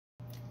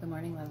Good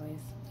morning,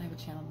 lovelies. I have a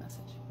channeled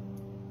message.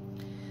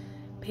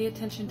 Pay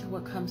attention to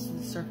what comes to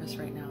the surface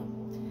right now.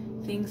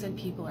 Things and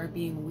people are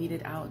being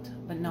weeded out,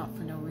 but not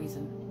for no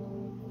reason.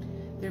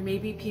 There may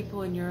be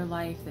people in your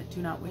life that do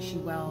not wish you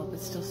well, but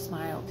still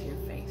smile to your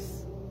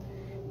face.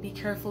 Be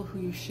careful who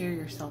you share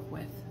yourself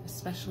with,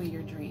 especially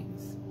your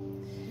dreams.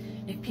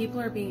 If people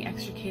are being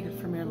extricated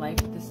from your life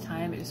at this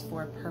time, it is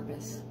for a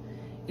purpose.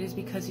 It is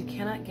because you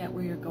cannot get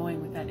where you're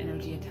going with that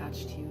energy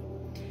attached to you.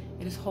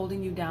 It is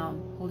holding you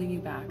down, holding you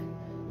back,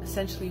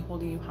 essentially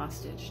holding you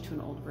hostage to an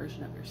old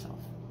version of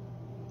yourself.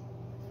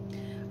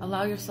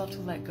 Allow yourself to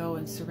let go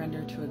and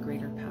surrender to a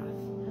greater path,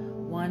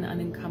 one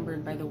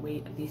unencumbered by the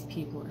weight of these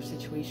people or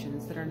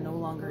situations that are no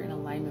longer in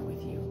alignment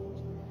with you.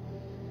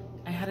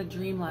 I had a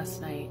dream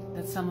last night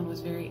that someone was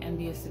very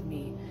envious of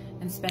me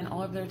and spent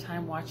all of their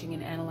time watching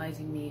and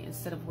analyzing me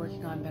instead of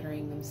working on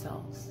bettering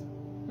themselves.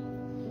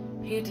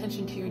 Pay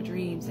attention to your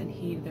dreams and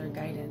heed their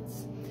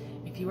guidance.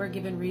 If you are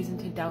given reason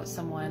to doubt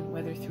someone,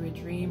 whether through a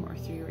dream or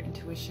through your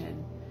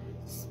intuition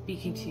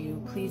speaking to you,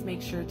 please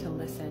make sure to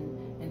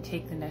listen and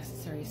take the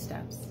necessary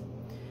steps.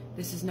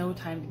 This is no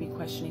time to be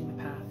questioning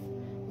the path.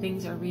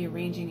 Things are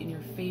rearranging in your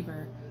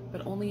favor,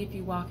 but only if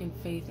you walk in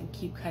faith and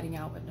keep cutting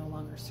out what no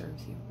longer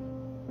serves you.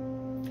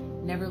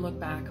 Never look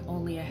back,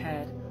 only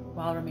ahead,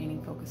 while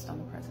remaining focused on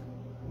the present.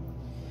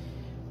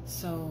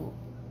 So,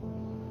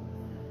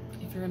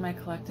 if you're in my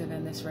collective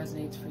and this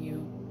resonates for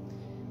you,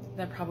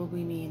 that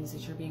probably means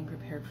that you're being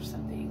prepared for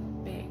something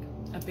big,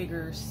 a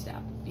bigger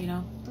step,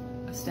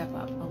 a step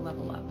up, a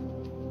level up.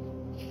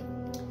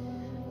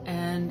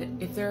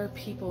 And if there are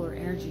people or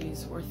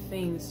energies or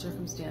things,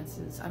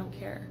 circumstances, I don't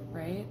care,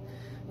 right,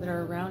 that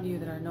are around you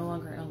that are no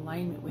longer in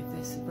alignment with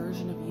this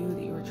version of you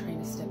that you were trying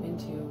to step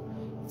into,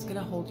 it's going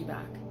to hold you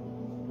back.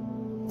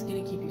 It's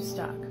going to keep you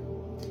stuck.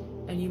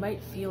 And you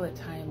might feel at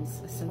times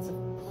a sense of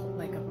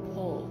like a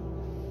pull,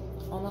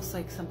 almost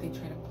like something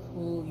trying to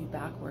pull you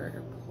backward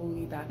or pull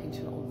you back into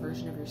an old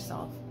version of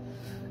yourself.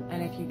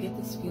 And if you get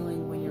this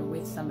feeling when you're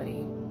with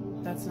somebody,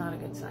 that's not a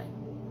good sign.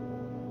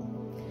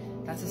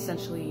 That's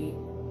essentially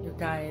your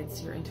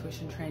guides, your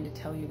intuition trying to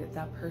tell you that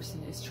that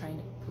person is trying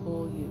to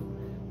pull you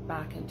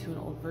back into an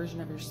old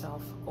version of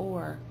yourself,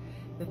 or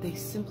that they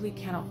simply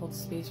cannot hold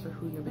space for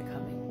who you're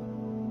becoming.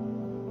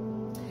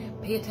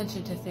 Pay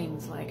attention to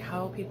things like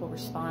how people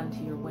respond to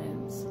your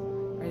wins.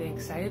 Are they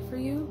excited for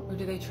you, or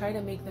do they try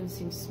to make them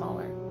seem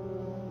smaller,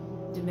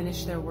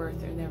 diminish their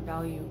worth or their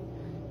value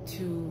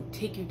to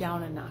take you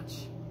down a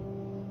notch?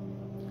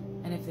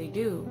 And if they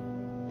do,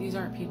 these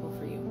aren't people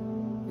for you.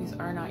 These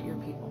are not your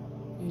people.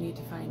 You need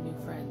to find new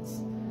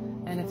friends.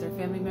 And if they're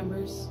family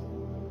members,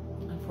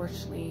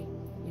 unfortunately,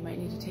 you might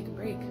need to take a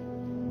break,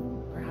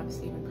 perhaps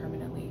even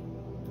permanently,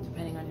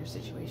 depending on your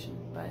situation.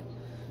 But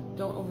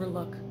don't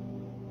overlook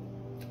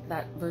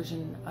that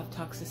version of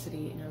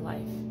toxicity in your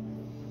life.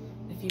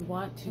 If you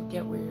want to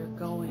get where you're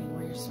going,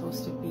 where you're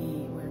supposed to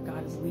be, where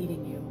God is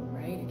leading you,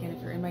 right? Again,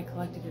 if you're in my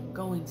collective, you're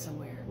going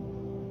somewhere.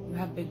 You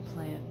have big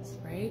plans,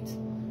 right?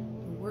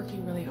 You're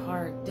working really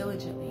hard,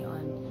 diligently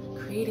on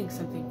creating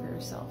something for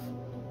yourself.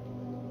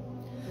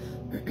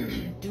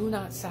 Do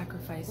not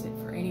sacrifice it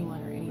for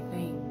anyone or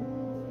anything.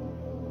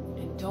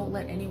 And don't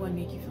let anyone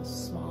make you feel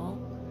small.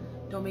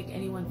 Don't let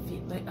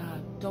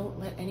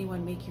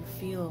anyone make you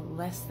feel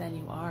less than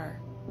you are.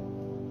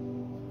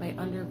 By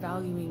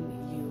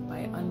undervaluing you,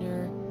 by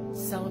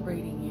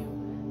under-celebrating you,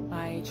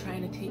 by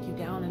trying to take you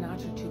down a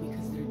notch or two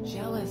because they're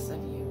jealous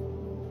of you.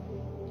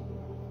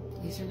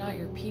 These are not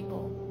your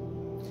people.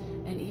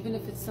 And even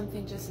if it's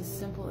something just as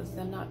simple as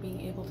them not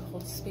being able to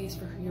hold space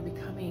for who you're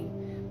becoming,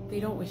 they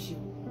don't wish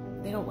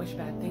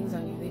bad things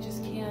on you. They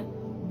just can't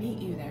meet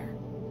you there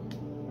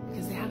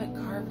because they haven't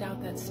carved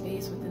out that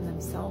space within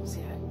themselves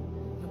yet.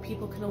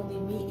 People can only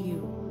meet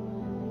you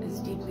as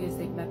deeply as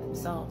they've met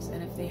themselves.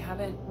 And if they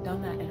haven't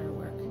done that inner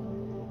work,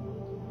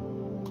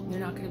 they're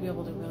not going to be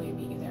able to really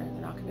meet you there.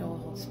 They're not going to be able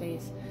to hold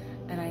space.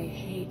 And I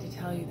hate to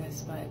tell you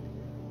this, but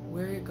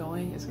where you're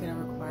going is going to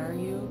require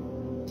you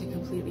to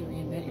completely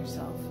reinvent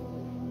yourself.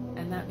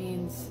 And that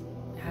means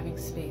having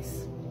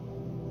space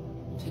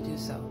to do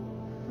so.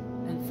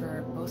 And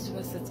for most of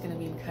us, that's going to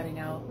mean cutting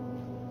out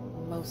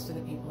most of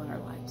the people in our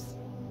lives.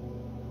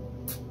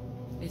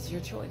 It's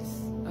your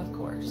choice, of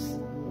course,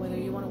 whether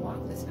you want to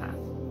walk this path.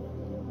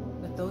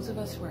 But those of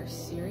us who are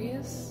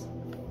serious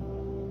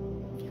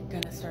are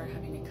going to start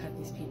having to cut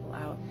these people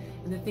out.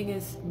 And the thing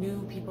is,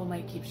 new people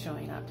might keep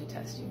showing up to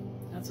test you.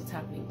 That's what's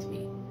happening to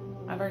me.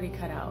 I've already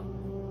cut out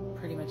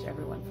pretty much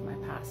everyone from my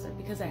past,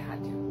 because I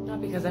had to,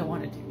 not because I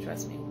wanted to,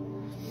 trust me.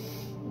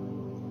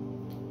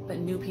 But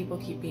new people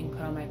keep being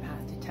put on my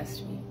path to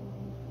test me.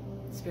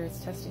 Spirit's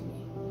testing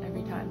me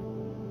every time.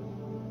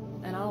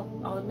 And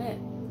I'll admit,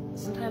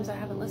 sometimes I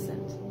haven't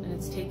listened, and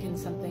it's taken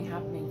something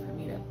happening for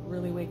me to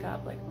really wake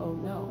up, like, oh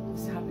no,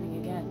 this is happening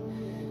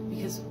again.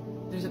 Because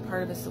there's a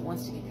part of us that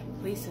wants to get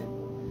complacent,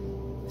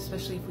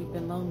 especially if we've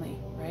been lonely,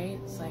 right?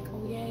 It's like,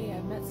 oh yay,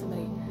 I've met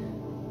somebody.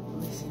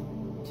 Listen,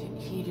 to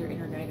heed your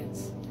inner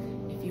guidance.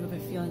 If you have a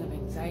feeling of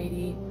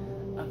anxiety,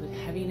 of a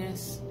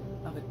heaviness,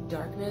 of a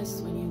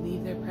darkness when you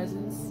leave their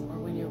presence or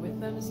when you're with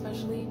them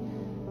especially,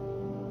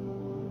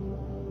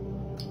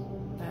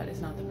 that is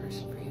not the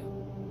person for you.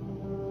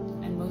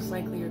 And most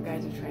likely your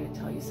guides are trying to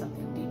tell you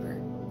something deeper.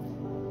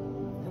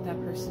 That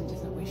person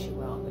doesn't wish you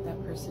well,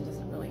 that person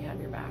doesn't really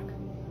have your back.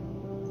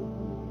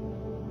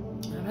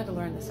 And I've had to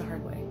learn this the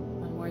hard way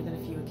on more than a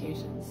few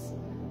occasions.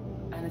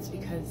 And it's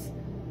because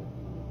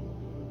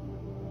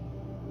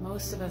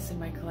most of us in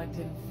my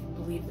collective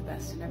believe the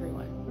best in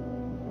everyone.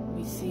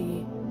 We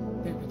see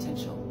their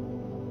potential,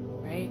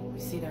 right? We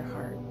see their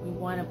heart. We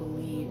want to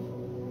believe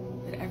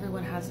that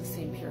everyone has the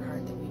same pure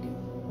heart that we do.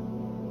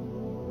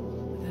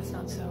 But that's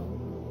not so.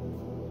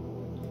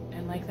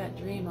 And like that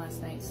dream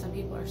last night, some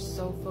people are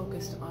so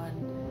focused on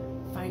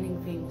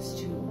finding things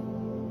to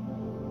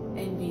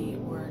envy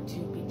or to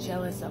be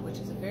jealous of, which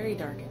is a very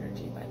dark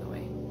energy, by the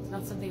way. It's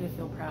not something to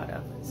feel proud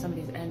of. When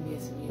somebody's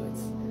envious of you.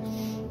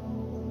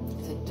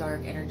 It's a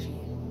dark energy.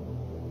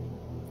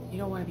 You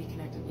don't want to be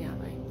connected. Yeah,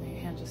 my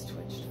hand just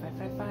twitched.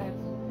 555.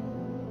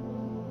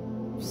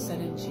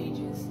 Sudden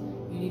changes.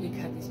 You need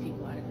to cut these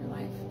people out of your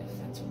life if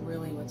that's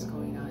really what's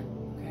going on,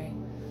 okay?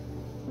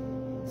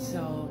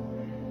 So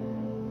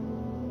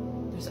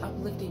there's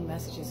uplifting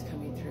messages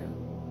coming through.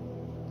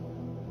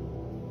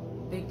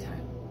 Big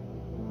time.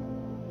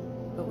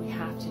 But we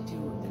have to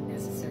do the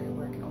necessary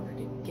work in order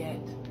to get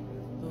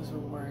those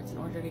rewards, in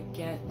order to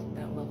get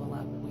that level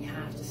up. We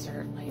have to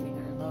start lightening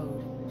our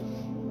load.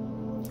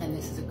 And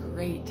this is a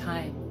great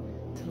time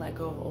to let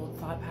go of old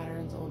thought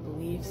patterns, old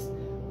beliefs,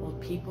 old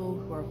people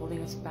who are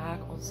holding us back,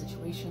 old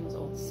situations,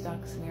 old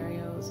stuck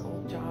scenarios,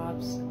 old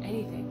jobs,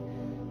 anything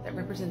that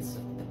represents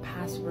the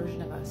past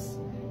version of us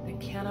that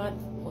cannot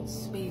hold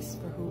space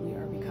for who we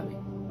are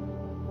becoming.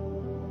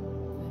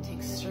 It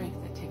takes strength,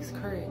 it takes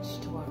courage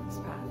to walk this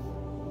path.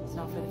 It's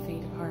not for the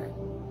faint of heart.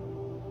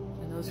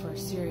 And those who are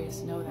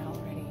serious know that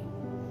already.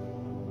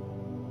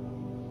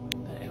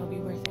 But it'll be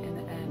worth it in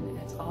the end.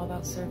 It's all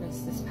about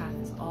service. This path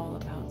is all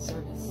about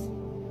service.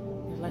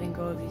 You're letting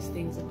go of these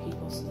things and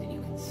people so that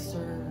you can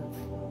serve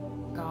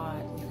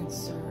God, you can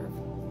serve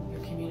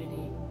your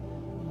community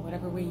in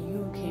whatever way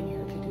you came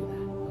here to do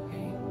that,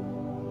 okay?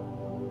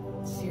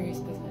 It's serious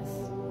business.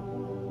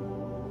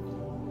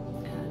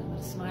 And I'm going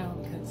to smile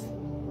because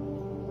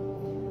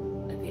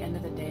at the end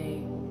of the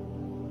day,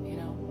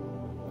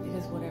 it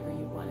is whatever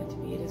you want it to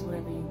be. It is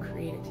whatever you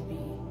create it to be.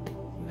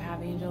 You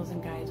have angels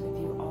and guides with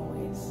you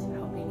always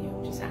helping you.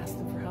 Just ask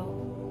them for help,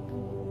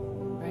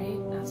 right?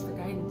 Ask for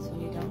guidance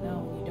when you don't